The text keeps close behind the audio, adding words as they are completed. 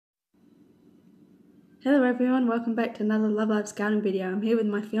Hello everyone, welcome back to another Love Live Scouting video. I'm here with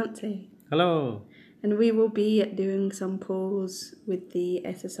my fiance. Hello. And we will be doing some pulls with the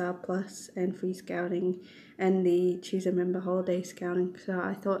SSR Plus and free scouting and the Choose a Member holiday scouting. So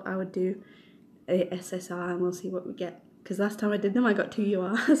I thought I would do a SSR and we'll see what we get. Because last time I did them I got 2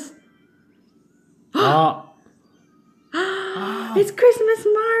 URs. Oh. It's Christmas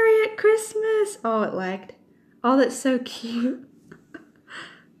Mari at Christmas! Oh, it lagged. Oh, that's so cute.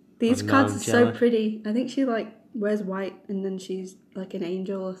 These cards are so pretty. I think she like wears white and then she's like an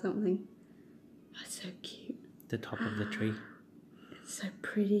angel or something. Oh, so cute. The top of the tree. It's so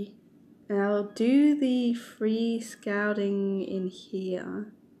pretty. And I'll do the free scouting in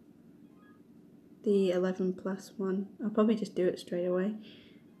here. The 11+1. I'll probably just do it straight away.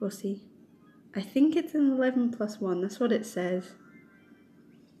 We'll see. I think it's an 11+1. That's what it says.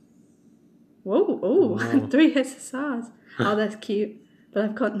 Whoa, oh, 3 SSRs. Oh, that's cute. But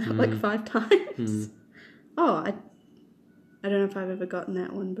I've gotten that like 5 times. Oh, I don't know if I've ever gotten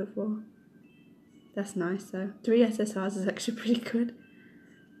that one before. That's nice though. 3 SSRs is actually pretty good.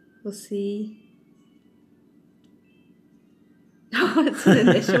 We'll see. Oh, it's an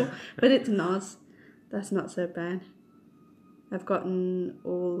initial, but it's Nos. That's not so bad. I've gotten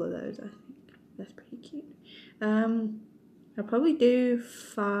all of those, I think. That's pretty cute. I'll probably do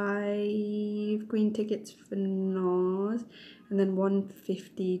 5 green tickets for Nos and then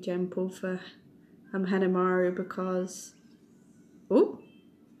 150 gem pull for Hanamaru because... Ooh!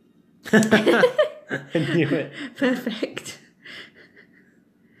 I knew it. Perfect.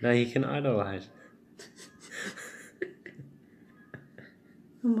 Now you can idolize.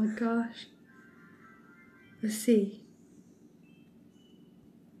 Oh my gosh. Let's see.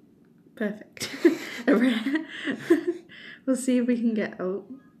 Perfect. We'll see if we can get... Oh,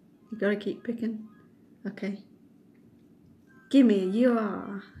 you gotta keep picking. Okay. Gimme, you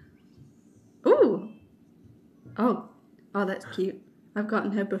are. Ooh! Oh. Oh, that's cute. I've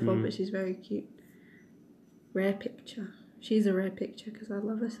gotten her before, but she's very cute. Rare picture. She's a rare picture because I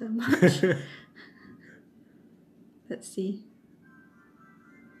love her so much. Let's see.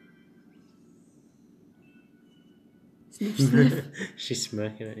 Sniff, sniff. She's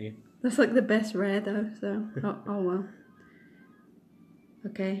smirking at you. That's like the best rare though, so... Oh well.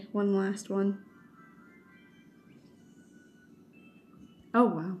 Okay, one last one. Oh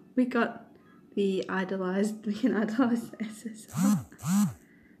wow, we got the idolized, we can idolize the SSR.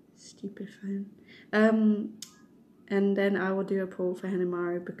 Stupid phone. And then I will do a pull for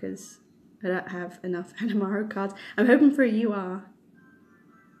Hanamaru because I don't have enough Hanamaru cards. I'm hoping for a UR.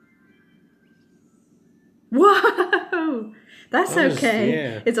 Whoa! That's okay.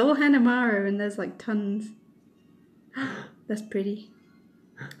 Yeah. It's all Hanamaru and there's like tons. That's pretty.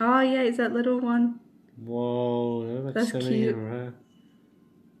 Oh yeah, it's that little one. Whoa, that's cute.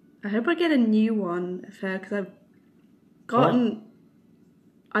 I hope I get a new one of her because I've gotten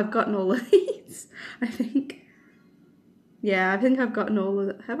all of these. I think. Yeah, I think I've gotten all of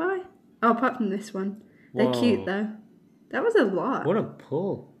it. Have I? Oh, apart from this one. They're cute though. That was a lot. What a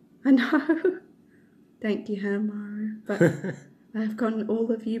pull. I know. Thank you, Hanamaru. But I've gotten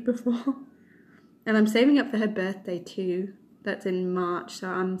all of you before. And I'm saving up for her birthday too. That's in March, so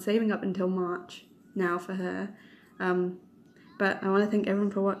I'm saving up until March now for her. But I want to thank everyone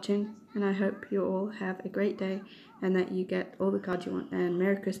for watching, and I hope you all have a great day and that you get all the cards you want. And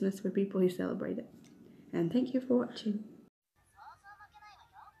Merry Christmas for people who celebrate it. And thank you for watching.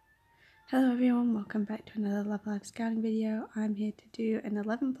 Hello everyone, welcome back to another Love Live Scouting video. I'm here to do an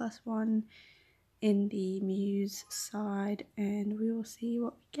 11+1 in the Muse side, and we will see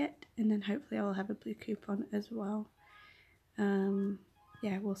what we get, and then hopefully I will have a blue coupon as well.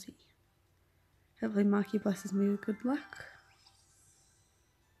 Yeah, we'll see. Hopefully Marky blesses me with good luck.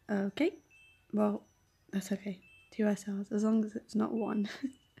 Okay, well, that's okay. 2 SLs, as long as it's not 1.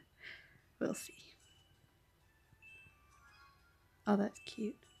 We'll see. Oh, that's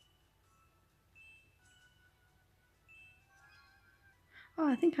cute. Oh,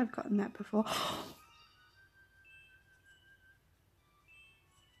 I think I've gotten that before.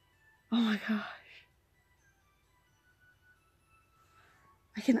 Oh my gosh.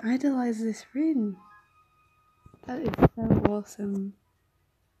 I can idolize this ring. That is so awesome.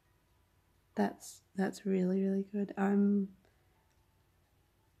 That's really, really good. I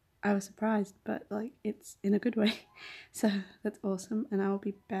was surprised, but like it's in a good way. So that's awesome. And I'll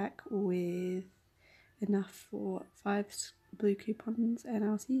be back with enough for 5 blue coupons, and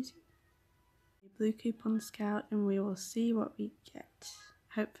I'll see you soon. Blue coupon scout, and we will see what we get.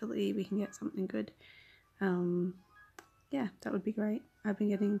 Hopefully we can get something good. Yeah, that would be great. I've been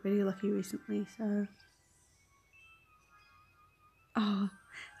getting pretty lucky recently, so... Oh,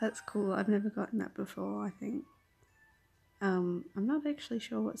 That's cool. I've never gotten that before, I think. I'm not actually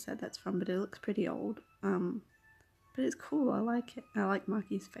sure what set that's from, but it looks pretty old. But it's cool. I like it. I like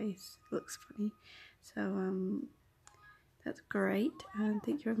Marky's face. It looks funny. So that's great. And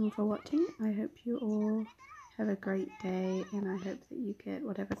thank you everyone for watching. I hope you all have a great day, and I hope that you get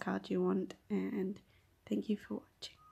whatever card you want. And thank you for watching.